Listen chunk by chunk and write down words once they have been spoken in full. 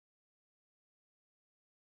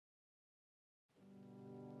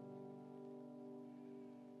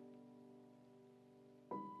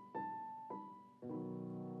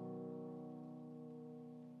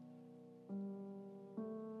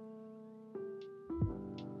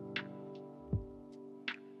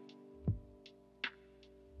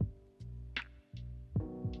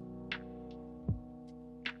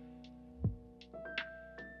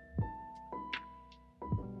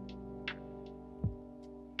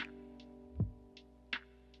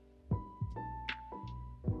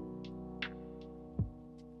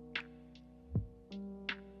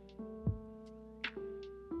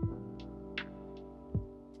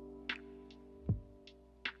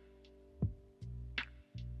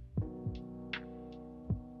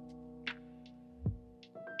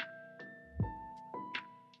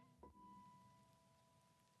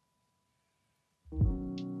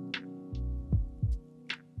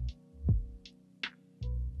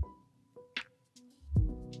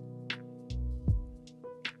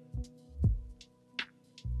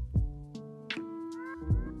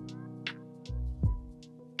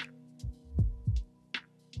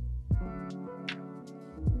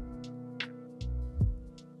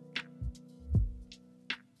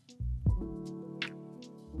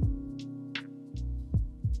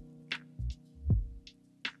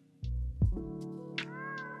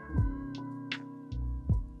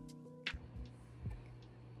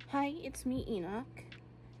Hi, it's me, Enoch.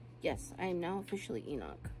 Yes, I am now officially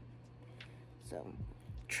Enoch. So,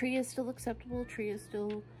 Tree is still acceptable. Tree is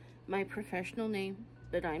still my professional name,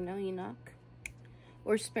 but I'm now Enoch.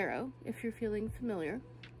 Or Sparrow, if you're feeling familiar.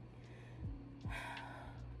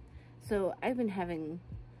 So, I've been having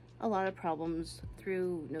a lot of problems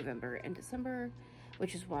through November and December,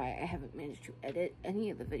 which is why I haven't managed to edit any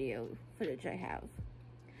of the video footage I have.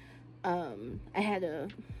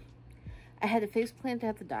 I had a face plant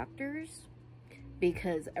at the doctor's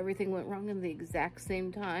because everything went wrong in the exact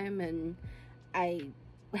same time, and I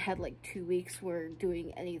had like 2 weeks where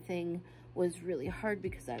doing anything was really hard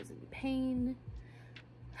because I was in pain.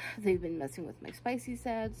 They've been messing with my spicy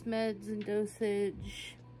SADS meds and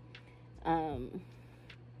dosage. And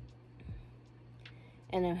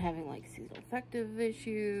I'm having like seasonal affective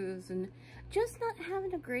issues and just not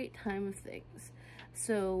having a great time of things.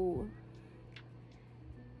 So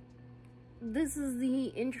this is the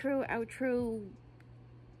intro, outro,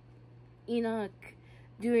 Enoch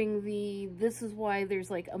doing the, this is why there's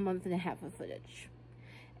like a month and a half of footage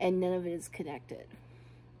and none of it is connected.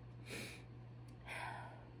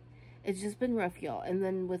 It's just been rough, y'all. And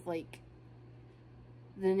then with like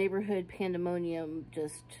the neighborhood pandemonium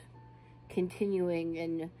just continuing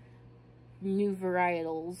and new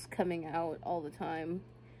varietals coming out all the time,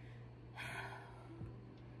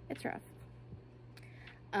 it's rough.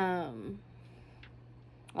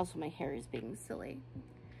 Also my hair is being silly.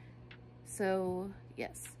 So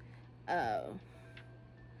yes, I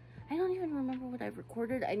don't even remember what I've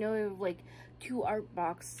recorded. I know I have like 2 art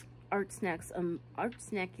snackies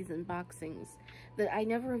unboxings that I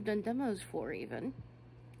never have done demos for even.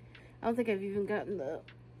 I don't think I've even gotten the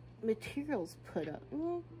materials put up.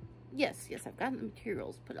 Yes, I've gotten the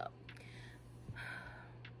materials put up.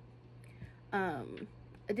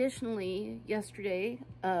 Additionally, yesterday,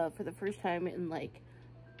 for the first time in like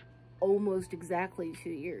almost exactly 2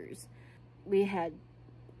 years, we had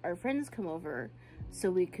our friends come over so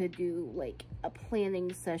we could do like a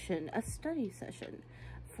planning session, a study session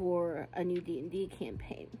for a new D&D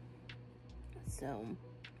campaign. So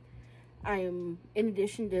I'm, in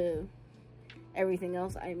addition to everything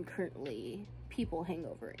else, I'm currently people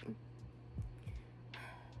hangovering,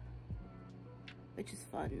 which is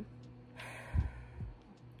fun.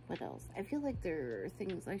 What else? I feel like there are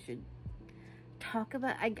things I should talk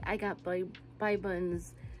about. I got Buy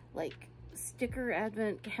Bun's like sticker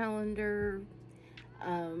advent calendar,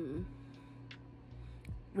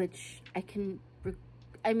 which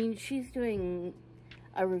I mean, she's doing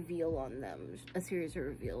a reveal on them, a series of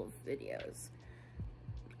reveal videos.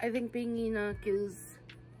 I think being Enoch is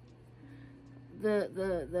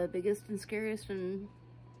the biggest and scariest and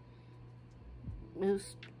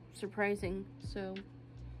most surprising, so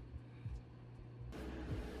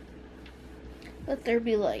let there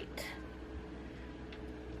be light.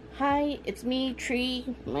 Hi, it's me,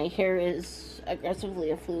 Tree. My hair is aggressively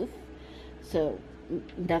a floof, so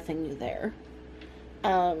nothing new there.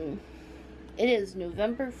 It is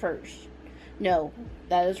November 1st. No,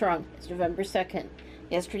 that is wrong. It's November 2nd.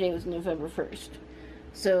 Yesterday was November 1st.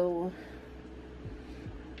 So,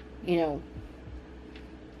 you know.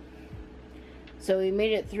 So we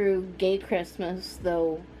made it through Gay Christmas,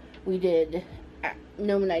 though we did,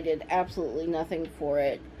 Gnome and I did absolutely nothing for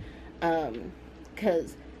it.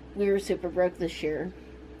 Because we were super broke this year.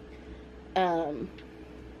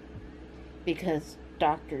 Because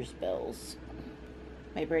doctor's bills.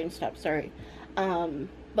 My brain stopped, sorry.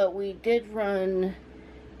 But we did run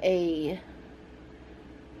a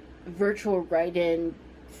virtual write-in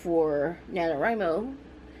for NaNoWriMo,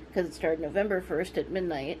 because it started November 1st at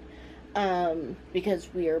midnight, because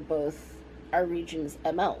we are both our region's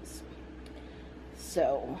MLs.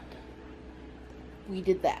 So we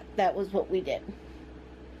did that. That was what we did.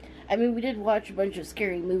 I mean, we did watch a bunch of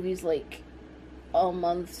scary movies like all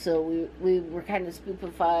month, so we were kind of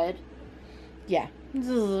spookified. Yeah.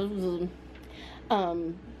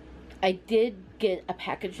 I did get a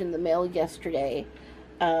package in the mail yesterday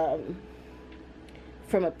from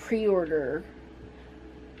a pre-order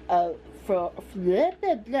for blah,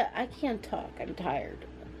 blah, blah. I can't talk, I'm tired.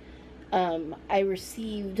 I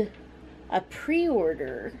received a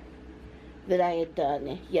pre-order that I had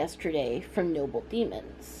done yesterday from Noble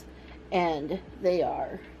Demons, and they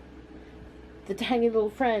are the tiny little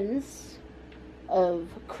friends of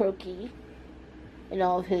Croaky and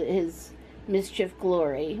all of his mischief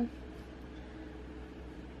glory,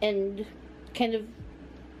 and kind of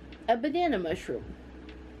a banana mushroom.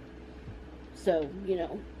 So, you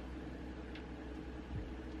know,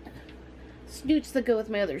 snoots that go with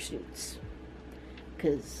my other snoots,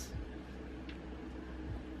 because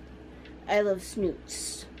I love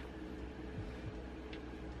snoots.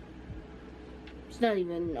 it's not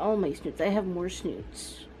even all my snoots. I have more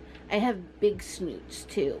snoots. I have big snoots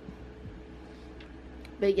too.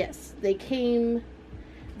 But yes, they came.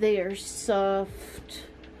 They are soft.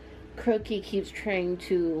 Croaky keeps trying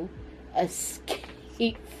to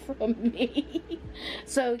escape from me.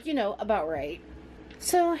 So, you know, about right.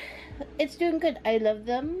 So, it's doing good. I love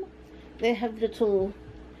them. They have little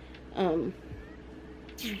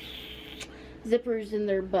zippers in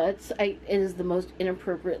their butts. It is the most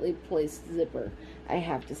inappropriately placed zipper, I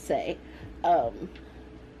have to say.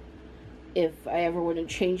 If I ever want to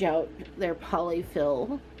change out their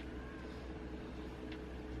polyfill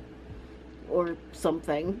or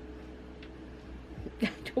something, I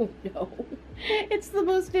don't know. It's the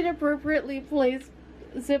most inappropriately placed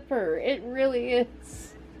zipper. It really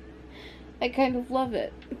is. I kind of love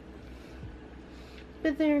it.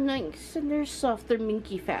 But they're nice and they're soft. They're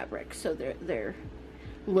minky fabric, so they're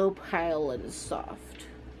low pile and soft.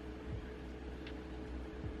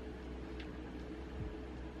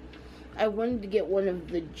 I wanted to get one of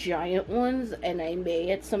the giant ones, and I may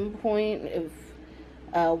at some point if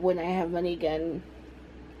when I have money again.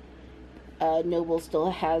 Noble still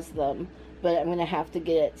has them, but I'm gonna have to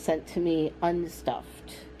get it sent to me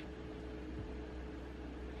unstuffed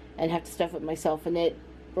and have to stuff it myself, and it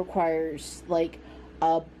requires like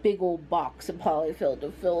a big old box of polyfill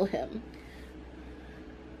to fill him,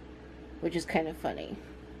 which is kind of funny.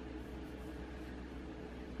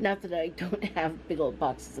 Not that I don't have big old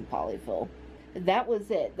boxes of polyfill. That was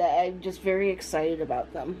it. I'm just very excited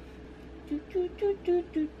about them.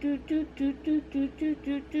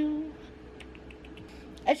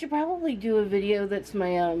 I should probably do a video that's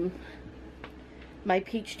my my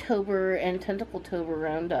Peach-tober and Tentacle-tober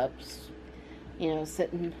roundups. You know,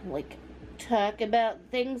 sit and like talk about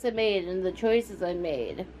things I made and the choices I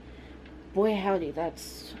made. Boy howdy,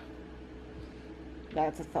 that's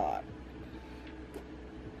a thought.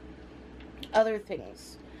 Other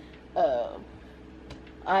things.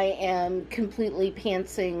 I am completely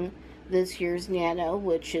pantsing this year's Nano,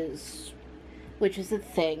 which is a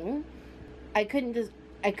thing. I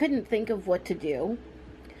couldn't think of what to do,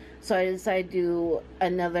 so I decided to do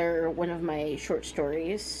another one of my short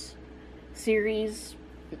stories series,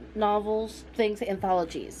 novels, things,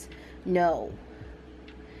 anthologies. No,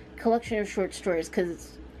 collection of short stories, because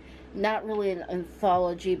it's not really an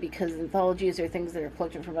anthology, because anthologies are things that are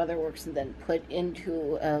collected from other works and then put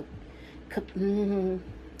into a... You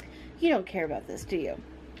don't care about this, do you?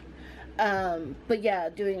 But yeah,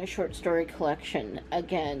 doing a short story collection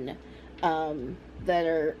again,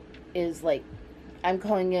 is like, I'm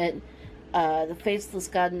calling it The Faceless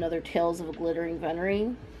God and Other Tales of a Glittering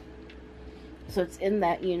Venery. So it's in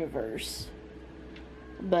that universe.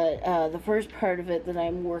 But the first part of it that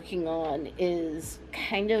I'm working on is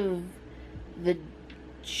kind of the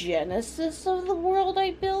genesis of the world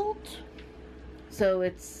I built. So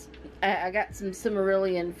I got some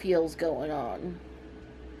Silmarillion feels going on.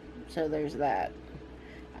 So there's that.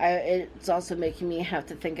 It's also making me have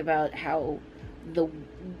to think about how the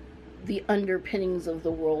underpinnings of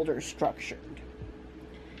the world are structured,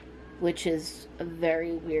 which is a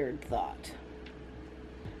very weird thought.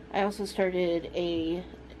 I also started a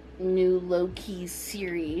new low-key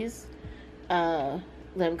series that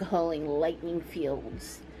I'm calling Lightning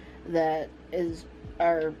Fields.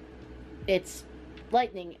 It's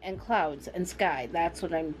lightning and clouds and sky. That's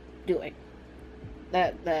what I'm doing.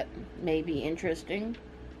 That may be interesting.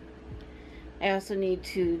 I also need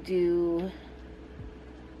to do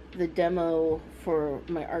the demo for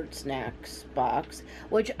my Art Snacks box,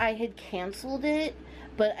 which I had canceled it,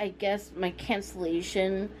 but I guess my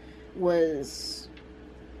cancellation was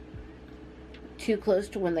too close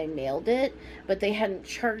to when they mailed it, but they hadn't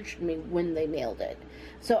charged me when they mailed it.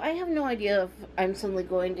 So I have no idea if I'm suddenly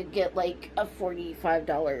going to get like a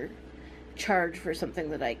 $45 charge for something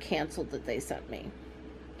that I canceled that they sent me,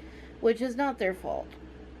 which is not their fault.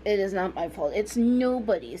 It is not my fault. It's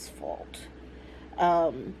nobody's fault.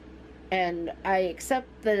 And I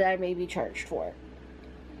accept that I may be charged for it.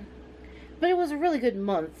 But it was a really good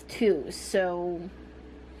month, too, so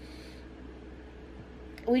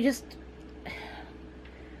we just...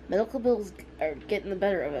 medical bills are getting the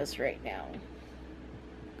better of us right now.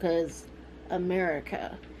 Because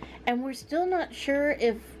America. And we're still not sure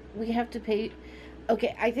if we have to pay...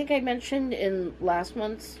 Okay, I think I mentioned in last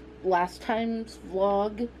time's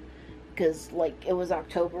vlog, because, like, it was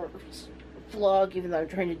October's vlog, even though I'm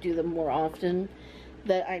trying to do them more often,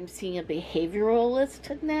 that I'm seeing a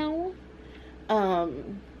behavioralist now.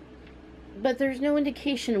 But there's no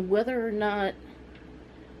indication whether or not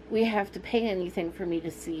we have to pay anything for me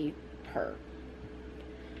to see her.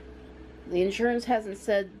 The insurance hasn't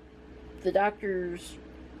said the doctor's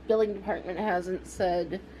billing department hasn't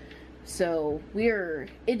said, so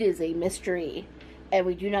it is a mystery, and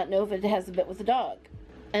we do not know if it has a bit with the dog.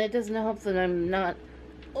 And it doesn't help that I'm not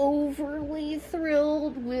overly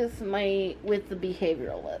thrilled with the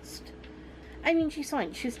behavioralist. I mean, she's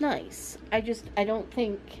fine, she's nice. I don't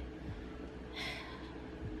think,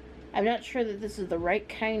 I'm not sure that this is the right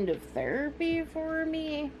kind of therapy for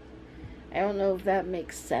me. I don't know if that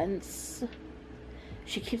makes sense.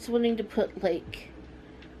 She keeps wanting to put, like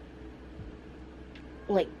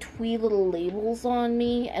twee little labels on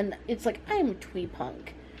me, and it's like, I'm a twee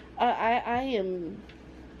punk.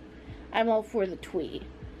 I'm all for the twee.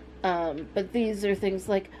 But these are things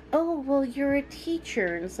like, oh, well, you're a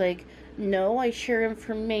teacher. And it's like, no, I share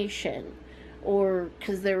information. Or,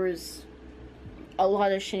 because there was a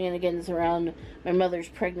lot of shenanigans around my mother's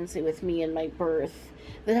pregnancy with me and my birth,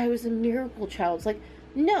 that I was a miracle child. It's like,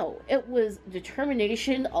 no, it was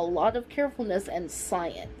determination, a lot of carefulness, and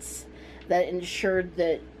science that ensured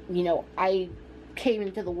that, you know, I came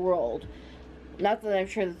into the world. Not that I'm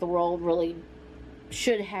sure that the world really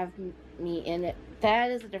should have me in it.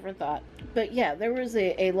 That is a different thought. But yeah, there was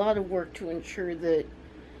a lot of work to ensure that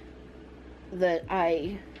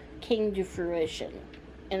I came to fruition.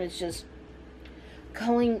 And it's just,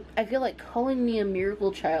 I feel like calling me a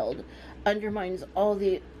miracle child undermines all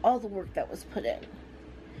the work that was put in.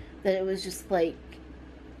 That it was just like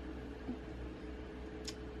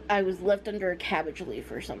I was left under a cabbage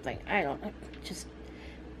leaf or something. I don't know. It just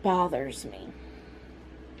bothers me.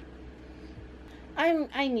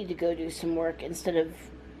 I need to go do some work instead of,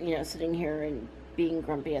 you know, sitting here and being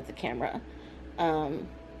grumpy at the camera.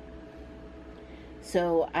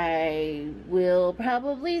 So I will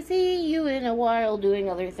probably see you in a while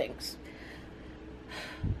doing other things.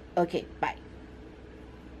 Okay, bye.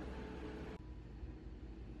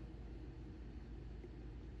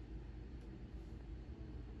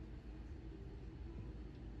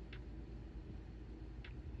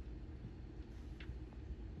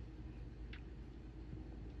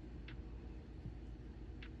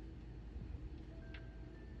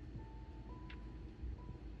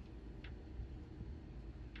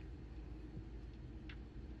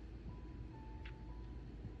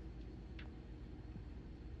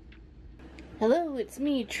 Hello, it's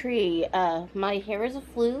me, Tree. My hair is a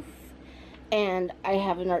floof, and I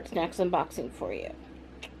have an Art Snacks unboxing for you.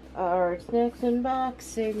 Art Snacks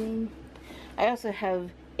unboxing. I also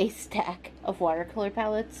have a stack of watercolor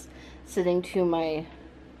palettes sitting to my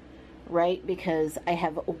right because I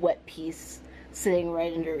have a wet piece sitting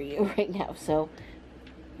right under you right now. So,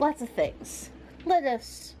 lots of things. Let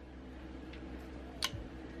us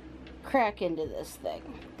crack into this thing.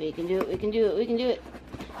 We can do it, we can do it, we can do it.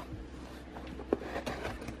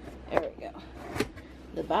 There we go.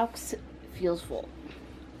 The box feels full.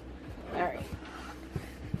 Alright.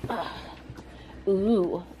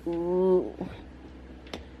 Ooh.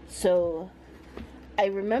 So, I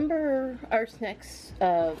remember Art Snacks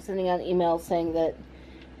sending out an email saying that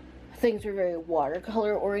things were very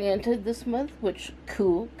watercolor oriented this month, which,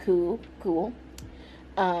 cool.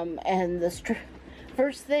 And the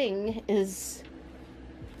first thing is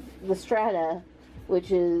the Strata,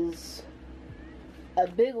 which is a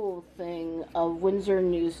big old thing of Winsor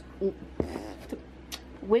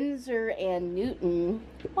and Newton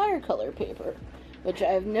watercolor paper, which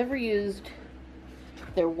I've never used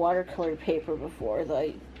their watercolor paper before.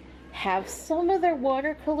 They have some of their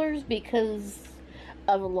watercolors because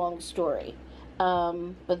of a long story.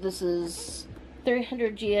 But this is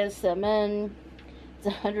 300 GSMN. It's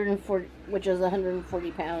 140, which is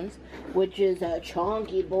 140 pounds, which is a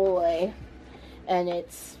chonky boy, and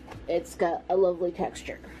it's got a lovely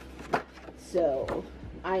texture. So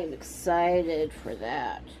I am excited for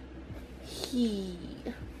that.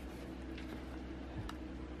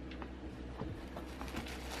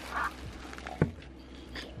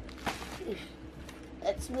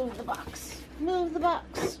 Let's move the box. Move the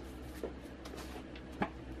box.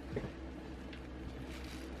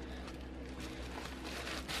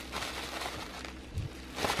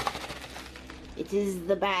 It is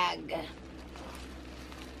the bag.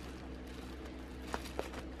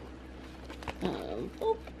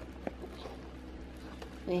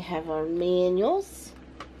 We have our manuals.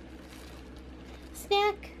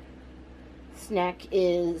 Snack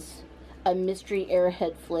is a mystery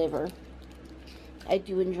airhead flavor. I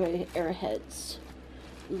do enjoy airheads.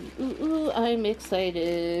 Ooh, I'm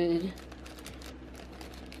excited.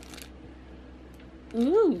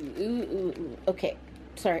 Ooh. Okay,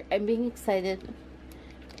 sorry, I'm being excited.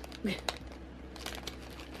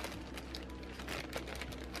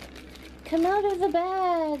 Come out of the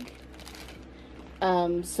bag.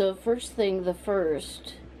 So first thing, the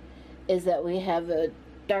first is that we have a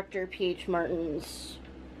Dr. P.H. Martin's,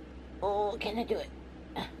 oh, can I do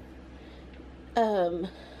it?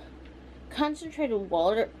 Concentrated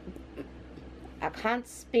water, I can't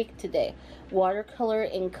speak today, watercolor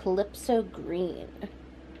in Calypso Green.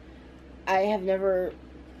 I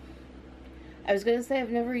was gonna say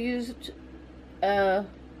I've never used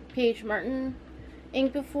P.H. Martin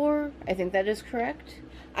ink before. I think that is correct.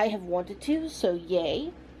 I have wanted to, so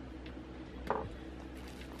yay.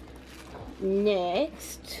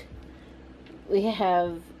 Next, we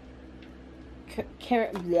have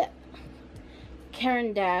Caran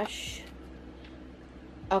d'Ache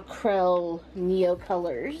Acryl Neo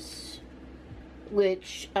Colors,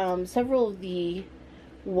 which several of the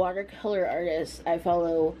watercolor artists I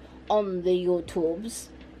follow on the YouTubes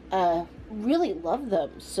really love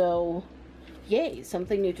them, so yay,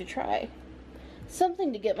 something new to try.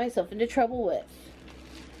 Something to get myself into trouble with.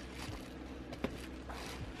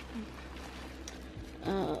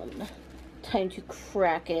 Time to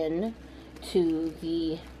crack in to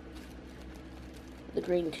the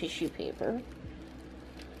green tissue paper.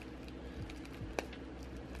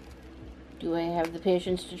 Do I have the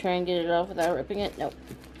patience to try and get it off without ripping it? Nope.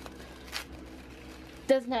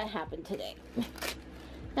 Does not happen today.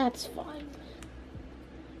 That's fine.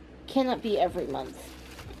 Cannot be every month.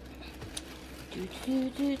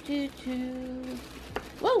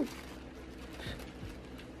 Whoa!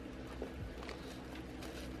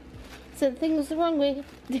 Said things the wrong way.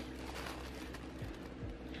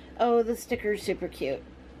 Oh, the sticker's super cute.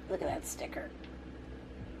 Look at that sticker.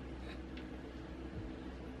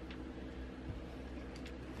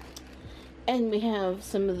 And we have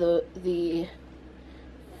some of the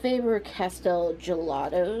Faber-Castell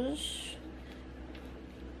gelatos,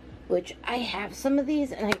 which I have some of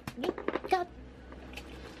these, and I got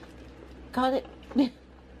it.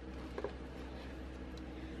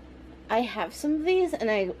 I have some of these,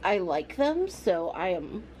 and I like them, so I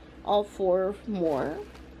am all for more.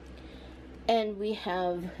 And we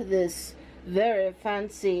have this very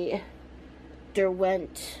fancy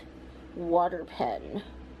Derwent water pen,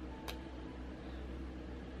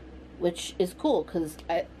 which is cool because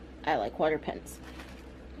I like water pens.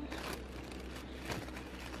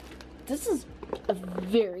 This is a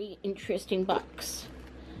very interesting box.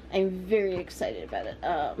 I'm very excited about it.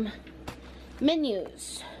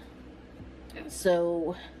 Menus.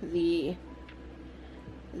 So the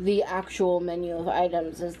actual menu of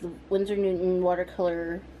items is the Winsor Newton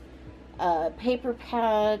watercolor paper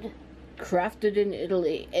pad, crafted in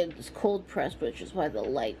Italy. It's cold pressed, which is why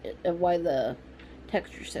the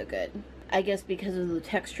texture's so good. I guess because of the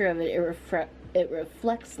texture of it, it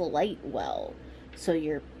reflects the light well, so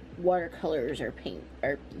your watercolor paintings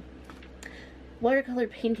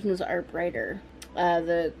are brighter.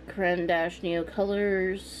 The Caran d'Ache Neo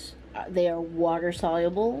Colors, they are water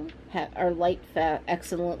soluble, are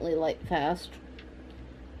excellently light fast,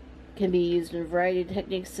 can be used in a variety of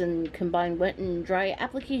techniques and combine wet and dry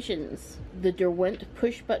applications. The Derwent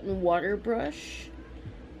push button water brush,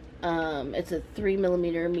 it's a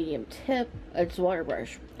 3mm medium tip. It's a water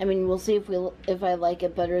brush. I mean, we'll see if I like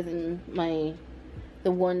it better than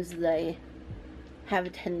the ones that I have a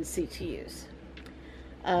tendency to use.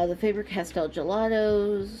 The Faber-Castell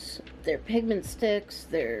gelatos, they're pigment sticks,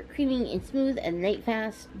 they're creamy and smooth and night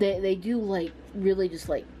fast. They do really just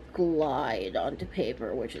glide onto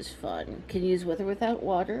paper, which is fun. Can use with or without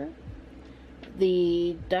water.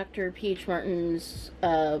 The Dr. P.H. Martin's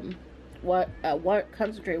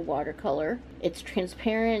concentrated watercolor. It's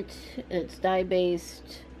transparent, and it's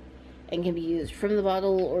dye-based, and can be used from the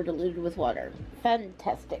bottle or diluted with water.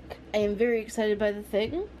 Fantastic. I am very excited by the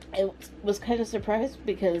thing. I was kind of surprised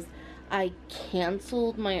because I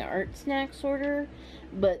canceled my art snacks order,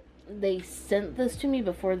 but they sent this to me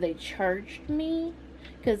before they charged me,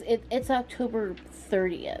 because it's October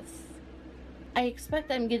 30th. I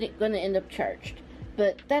expect I'm going to end up charged,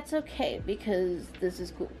 but that's okay because this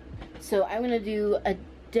is cool. So I'm going to do a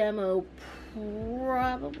demo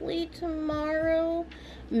probably tomorrow,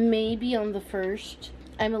 maybe on the 1st.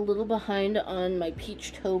 I'm a little behind on my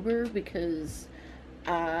Peachtober because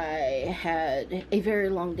I had a very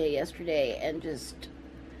long day yesterday and just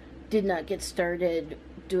did not get started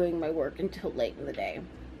doing my work until late in the day.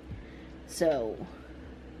 So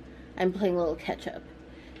I'm playing a little catch up.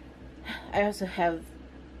 I also have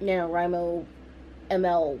NaNoWriMo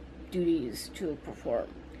ML duties to perform.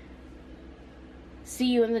 See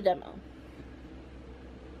you in the demo.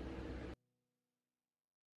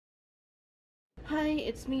 Hi,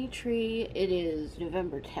 it's me, Tree. It is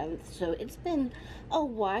November 10th, so it's been a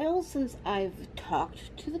while since I've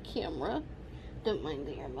talked to the camera. Don't mind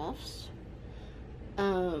the earmuffs.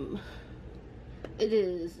 It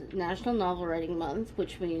is National Novel Writing Month,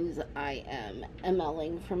 which means I am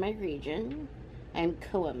MLing for my region. I'm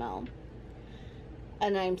co-ML.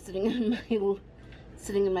 And I'm sitting in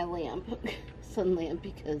my lamp, sun lamp,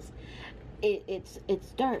 because it's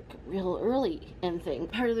dark real early and thing.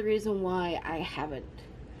 Part of the reason why I haven't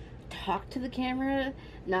talked to the camera,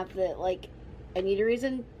 not that like I need a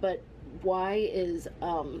reason, but why is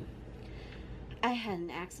I had an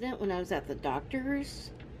accident when I was at the doctor's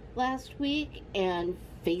last week and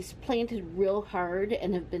face planted real hard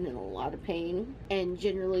and have been in a lot of pain and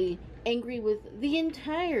generally angry with the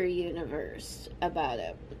entire universe about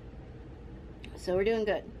it. So we're doing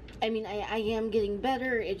good. I mean, I am getting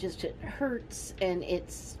better. It hurts and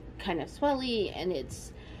it's kind of swelly and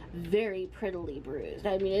it's very prettily bruised.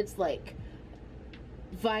 I mean, it's like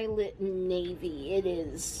violet and navy. It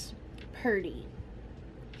is pretty.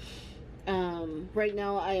 Right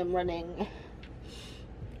now I am running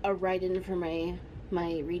a write-in for my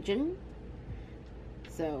region.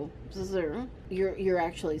 So you're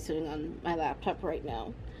actually sitting on my laptop right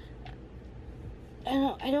now.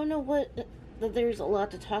 I don't know that there's a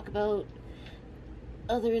lot to talk about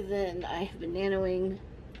other than I have been nanoing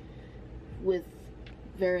with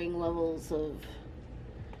varying levels of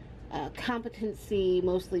competency,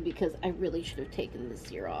 mostly because I really should have taken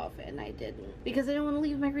this year off and I didn't, because I don't want to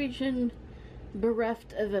leave my region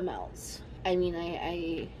bereft of MLs. I mean,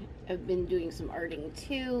 I have been doing some arting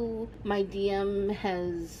too. My DM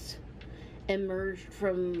has emerged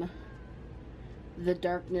from the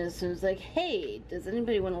darkness and was like, hey, does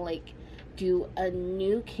anybody want to like do a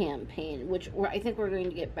new campaign? Which I think we're going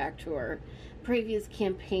to get back to our previous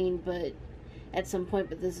campaign, but at some point,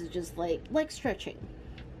 but this is just like stretching.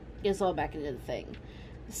 It's all back into the thing.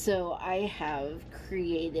 So I have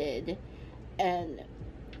created, and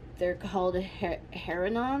they're called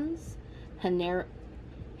heronons, heronrons,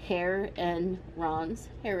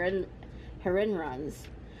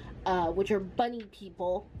 which are bunny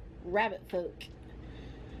people, rabbit folk,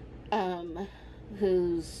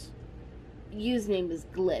 whose username is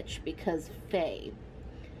Glitch because Fae,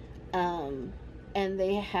 and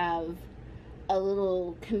they have a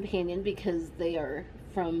little companion because they are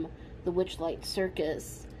from the Witchlight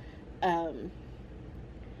Circus,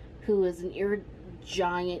 who is an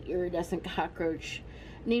giant iridescent cockroach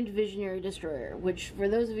named Visionary Destroyer, which for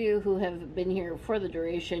those of you who have been here for the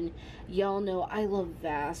duration, y'all know I love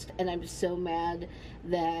Vast, and I'm so mad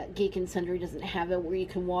that Geek and Sundry doesn't have it where you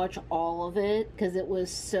can watch all of it, because it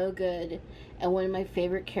was so good. And one of my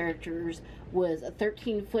favorite characters was a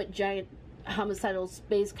 13-foot giant homicidal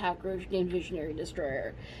space cockroach named Visionary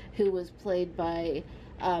Destroyer, who was played by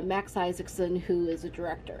Max Isaacson, who is a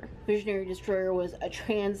director. Visionary Destroyer was a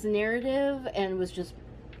trans narrative and was just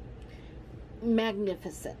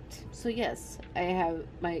magnificent. So yes,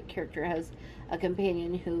 my character has a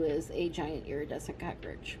companion who is a giant iridescent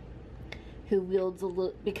cockroach who wields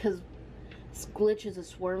because Glitch is a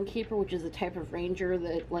swarm keeper, which is a type of ranger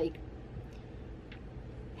that like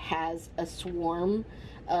has a swarm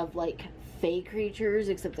of like fey creatures,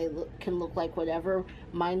 except they can look like whatever.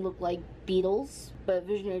 Mine look like beetles, but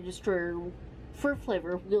Visionary Destroyer, for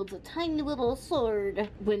flavor, wields a tiny little sword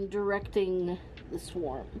when directing the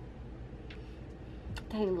swarm.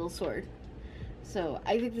 Tiny little sword. So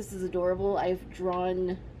I think this is adorable. I've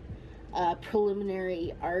drawn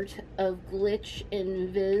preliminary art of Glitch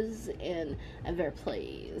in Viz, and I'm very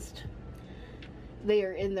pleased. They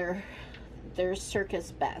are in their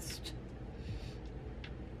circus best.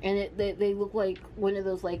 And they look like one of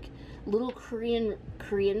those like little Korean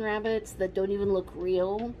rabbits that don't even look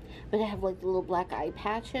real, but have like little black eye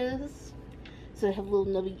patches, so they have little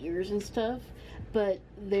nubby ears and stuff. But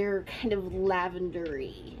they're kind of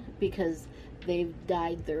lavendery because they've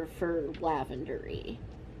dyed their fur lavendery.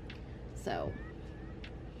 So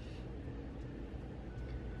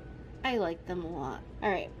I like them a lot.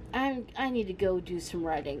 Alright, I need to go do some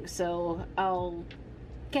writing, so I'll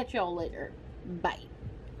catch y'all later. Bye.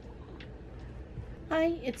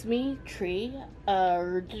 Hi, it's me, Tree.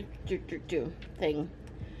 Thing.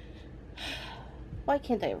 Why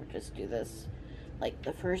can't I ever just do this like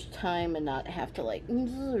the first time and not have to like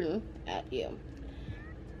at you?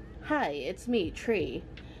 Hi, it's me, Tree.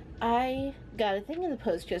 I got a thing in the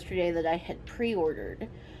post yesterday that I had pre-ordered,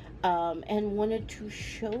 and wanted to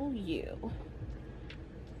show you.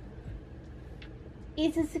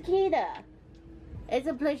 It's a cicada. It's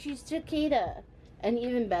a plushy cicada. And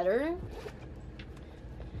even better,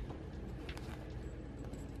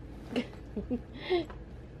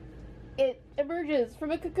 it emerges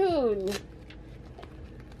from a cocoon.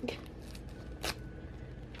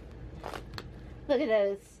 Look at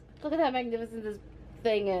this. Look at how magnificent this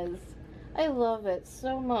thing is. I love it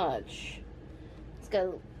so much. It's got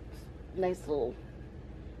nice little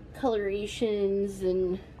colorations,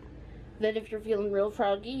 and then if you're feeling real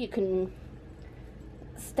froggy, you can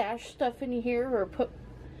stash stuff in here or put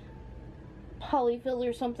polyfill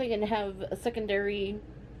or something and have a secondary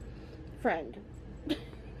friend.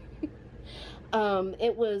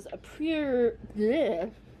 It was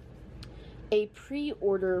a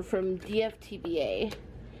pre-order from DFTBA,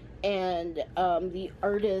 and the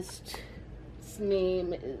artist's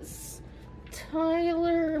name is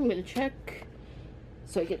Tyler. I'm gonna check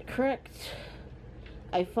so I get it correct.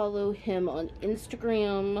 I follow him on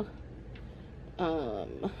Instagram.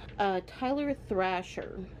 Tyler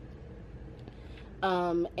Thrasher.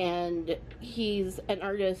 And he's an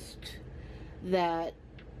artist that,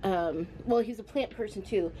 well, he's a plant person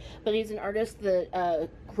too, but he's an artist that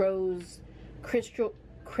grows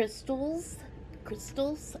crystals,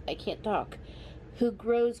 I can't talk, who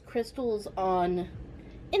grows crystals on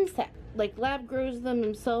insects. Like, lab grows them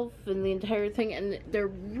himself and the entire thing, and they're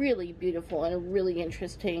really beautiful and a really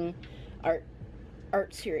interesting art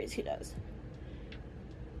series he does.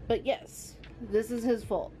 But yes, this is his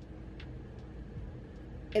fault.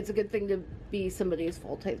 It's a good thing to be somebody's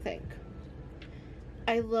fault, I think.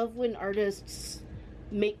 I love when artists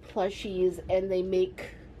make plushies and they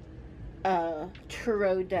make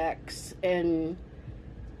tarot decks and,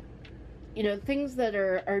 you know, things that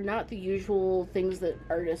are not the usual things that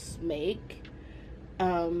artists make,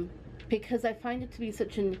 because I find it to be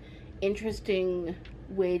such an interesting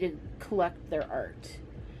way to collect their art.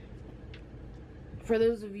 For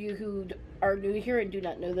those of you who are new here and do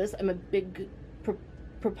not know this, I'm a big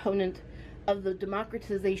proponent of the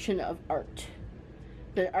democratization of art.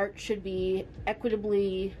 That art should be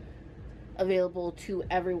equitably available to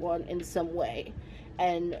everyone in some way,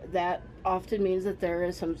 and that often means that there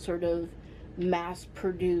is some sort of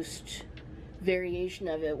mass-produced variation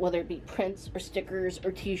of it, whether it be prints or stickers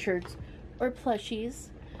or t-shirts or plushies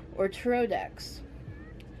or tarot decks.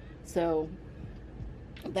 So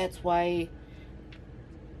that's why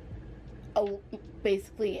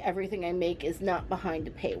basically everything I make is not behind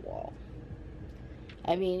a paywall.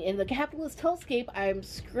 I mean, in the capitalist hellscape, I'm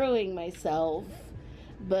screwing myself,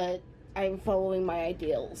 but I'm following my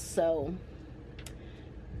ideals, so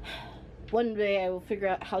one day I will figure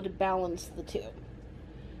out how to balance the two.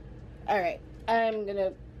 Alright, I'm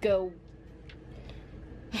gonna go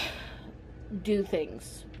do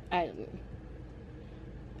things. I'm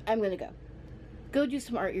gonna go. Go do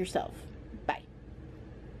some art yourself. Bye.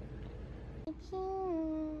 It's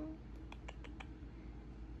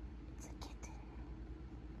a kitten.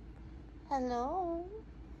 Hello?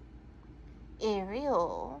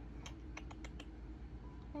 Ariel?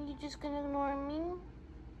 Are you just gonna ignore me?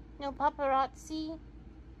 No paparazzi?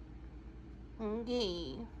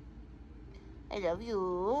 Okay. I love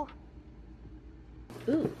you.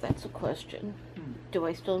 Ooh, that's a question. Do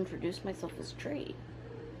I still introduce myself as Tree?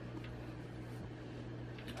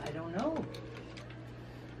 I don't know.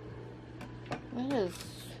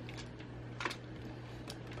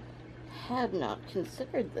 Had not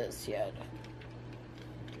considered this yet.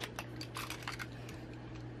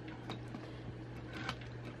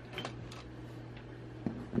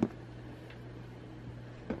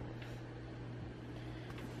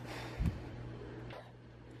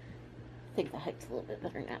 I think the height's a little bit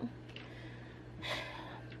better now.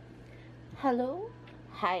 Hello?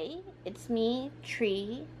 Hi, it's me,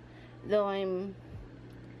 Tree. Though I'm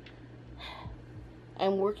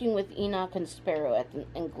working with Enoch and Sparrow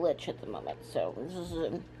and Glitch at the moment, so this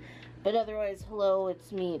is but otherwise, hello,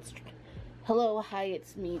 it's me. Hello, hi,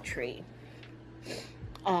 it's me, Tree.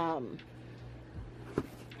 Have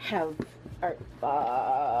art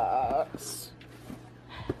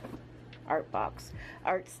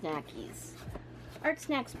snackies. Art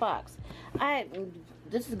snacks box.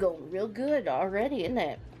 This is going real good already, isn't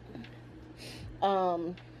it?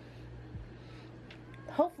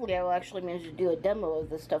 Hopefully I will actually manage to do a demo of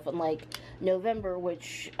this stuff in like November,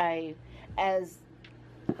 which as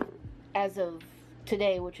of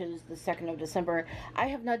today, which is the 2nd of December, I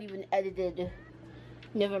have not even edited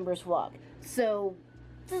November's vlog. So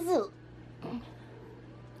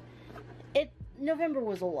November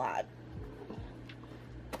was a lot.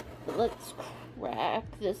 But let's crack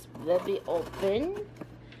this baby open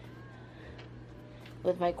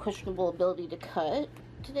with my questionable ability to cut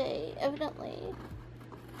today, evidently.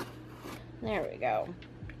 There we go.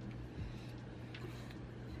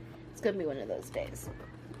 It's gonna be one of those days.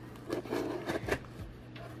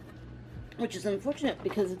 Which is unfortunate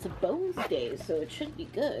because it's a bones day, so it should be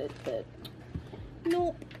good, but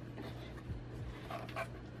nope.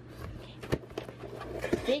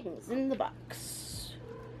 things in the box.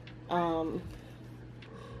 I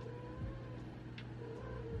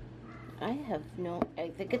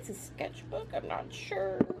think it's a sketchbook, I'm not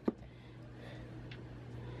sure.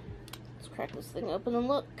 Let's crack this thing open and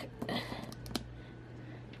look.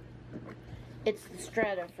 It's the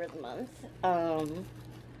strata for the month.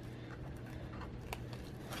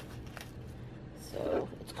 So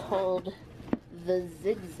it's called the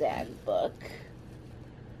Zigzag book.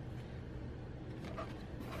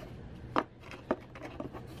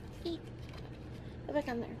 Go back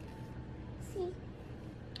on there. See?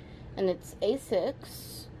 And it's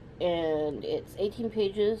A6, and it's 18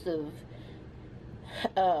 pages of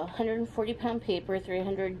 140-pound paper,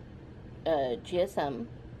 300 GSM.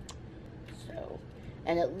 So,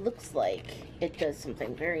 and it looks like it does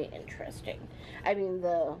something very interesting. I mean,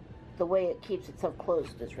 the way it keeps itself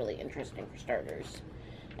closed is really interesting for starters,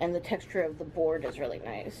 and the texture of the board is really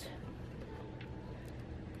nice.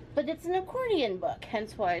 But it's an accordion book,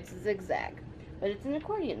 hence why it's a zigzag. But it's an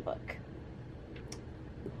accordion book.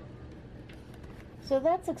 So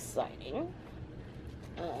that's exciting.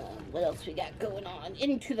 What else we got going on?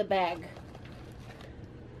 Into the bag.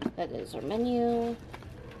 That is our menu.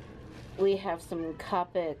 We have some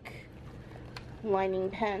Copic lining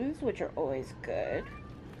pens, which are always good.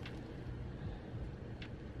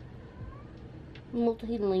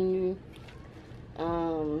 Multi-liner.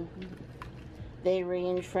 They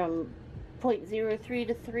range from 0.03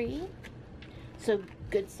 to 3. So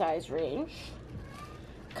good size range.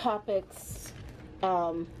 Copics,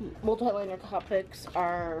 multi-liner Copics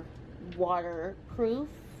are waterproof,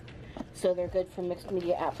 so they're good for mixed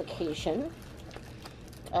media application.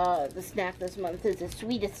 The snack this month is a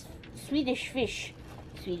Swedish fish.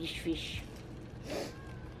 Swedish fish.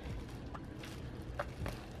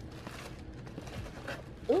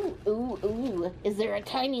 Ooh, ooh, ooh. Is there a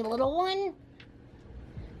tiny little one?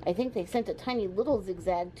 I think they sent a tiny little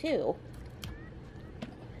zigzag too.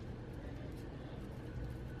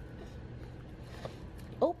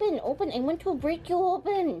 Open, open. I want to break you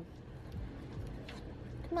open.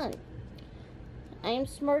 Come on. I am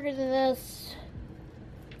smarter than this.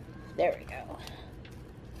 There we go.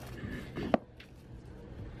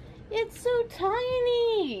 It's so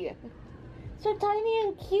tiny. So tiny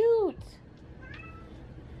and cute.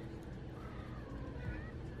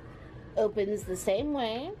 Opens the same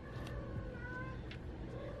way.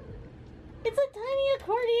 It's a tiny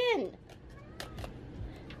accordion.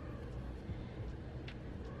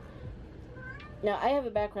 Now, I have a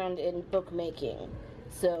background in bookmaking,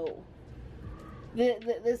 so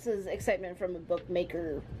this is excitement from a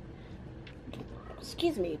bookmaker,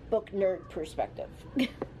 book nerd perspective.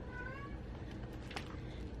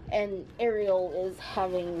 And Ariel is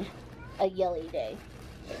having a yelly day.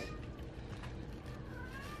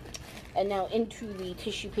 And now into the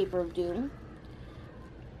tissue paper of doom.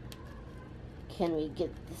 Can we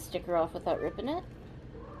get the sticker off without ripping it?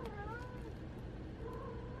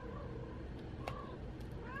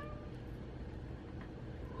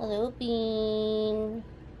 Hello, Bean.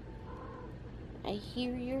 I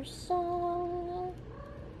hear your song.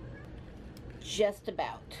 Just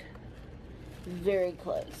about. Very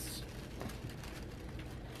close.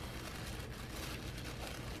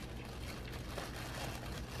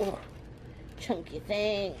 Oh, chunky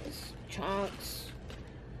things. Chunks.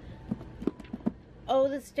 Oh,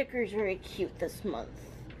 the sticker's very cute this month.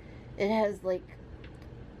 It has, like,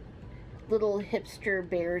 little hipster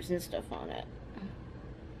bears and stuff on it.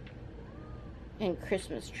 And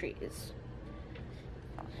Christmas trees.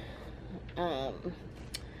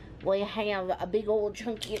 We have a big old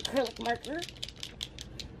chunky acrylic marker.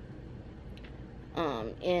 I'm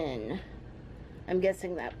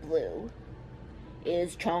guessing that blue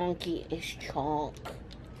is chonky, is chonk.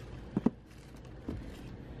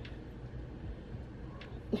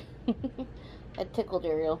 That tickled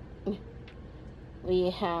Ariel. We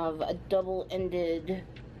have a double-ended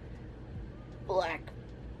black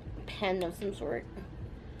pen of some sort.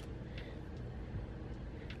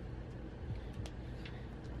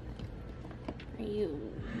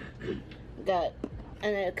 You got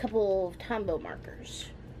a couple of Tombow markers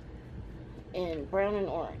in brown and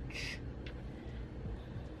orange,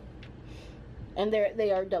 and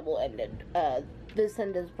they are double-ended. This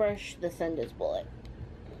end is brush, this end is bullet.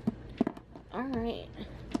 All right,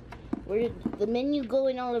 where did the menu go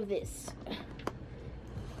in all of this?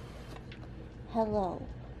 Hello.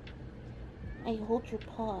 I hold your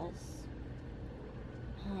paws.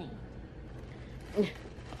 Hi.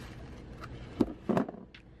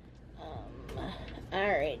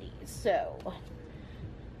 Alrighty, so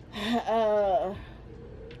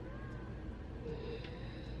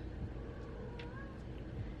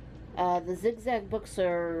The zigzag books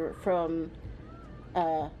are from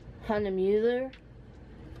Müller.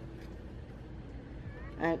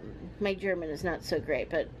 My German is not so great,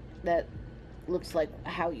 but that looks like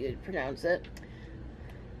how you'd pronounce it.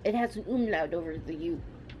 It has an umlaut over the U.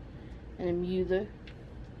 And a Müller.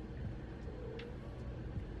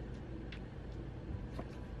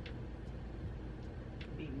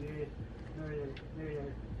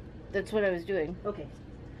 That's what I was doing. Okay.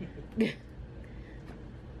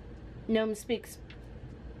 Gnome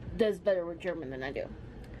does better with German than I do.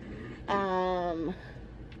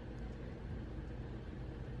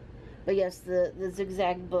 But yes, the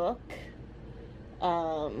zigzag book,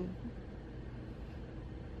 the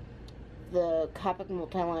Copic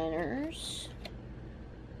multiliners,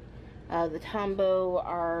 the Tombow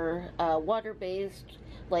are water-based,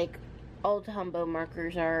 like all Tombow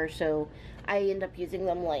markers are, so I end up using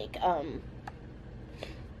them like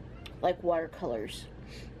watercolors.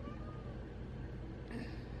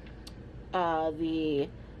 The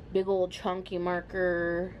big old chonky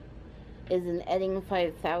marker is an Edding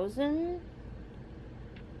 5000.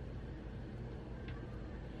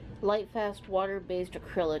 Light fast water-based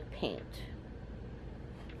acrylic paint.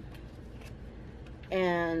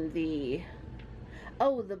 And the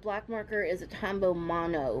black marker is a Tombow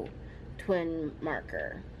Mono twin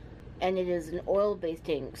marker. And it is an oil-based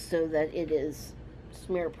ink so that it is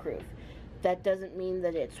smear-proof. That doesn't mean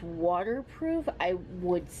that it's waterproof. I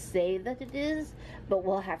would say that it is, but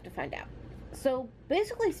we'll have to find out. So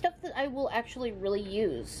basically stuff that I will actually really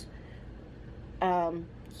use.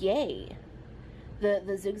 Yay.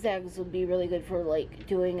 The zigzags would be really good for like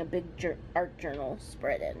doing a big art journal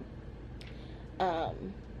spread in.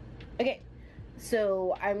 Okay.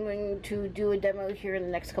 So I'm going to do a demo here in the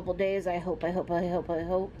next couple days. I hope.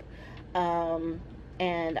 And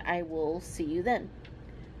I will see you then.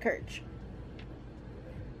 Courage.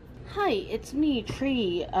 Hi, it's me,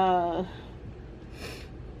 Tree. I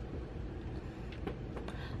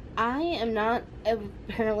am not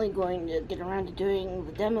apparently going to get around to doing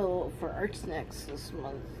the demo for Arts Next this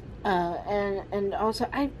month. And also,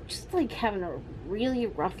 I'm just like having a really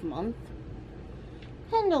rough month.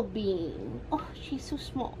 Hello, Bean. Oh, she's so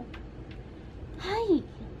small. Hi.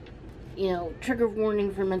 You know, trigger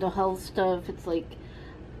warning for mental health stuff. It's like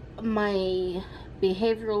my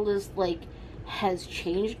behavioralist has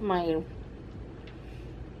changed my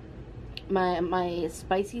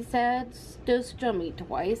spicy sads dosage on me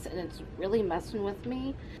twice, and it's really messing with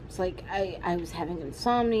me. It's like I was having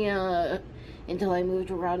insomnia until I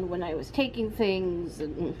moved around when I was taking things,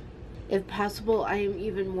 and if possible I am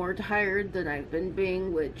even more tired than I've been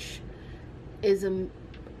being, which is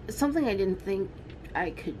something I didn't think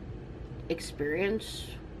I could experience.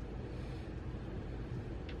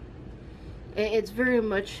 It's very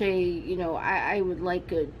much a, you know, I would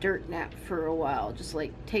like a dirt nap for a while. Just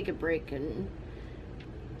like take a break and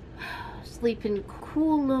sleep in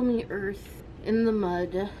cool, loamy earth in the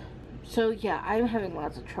mud. So yeah, I'm having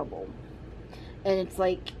lots of trouble. And it's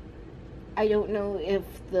like, I don't know if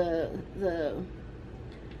the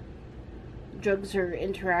drugs are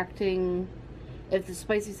interacting, if the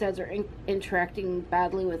spicy sads are interacting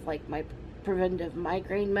badly with like my preventive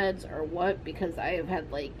migraine meds or what, because I have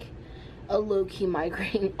had like a low-key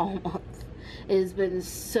migraine all month. It has been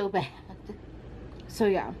so bad. So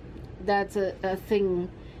yeah, that's a thing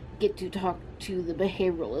get to talk to the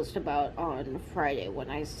behavioralist about on Friday when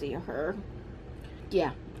I see her.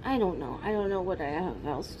 Yeah, I don't know what I have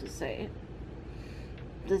else to say.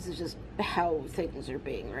 This is just how things are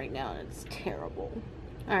being right now, and it's terrible.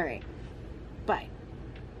 Alright, bye.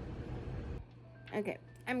 Okay,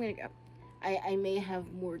 I'm gonna go. I may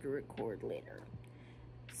have more to record later.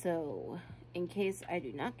 So, in case I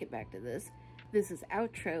do not get back to this, this is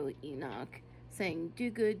outro Enoch saying do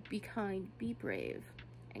good, be kind, be brave,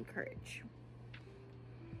 and courage.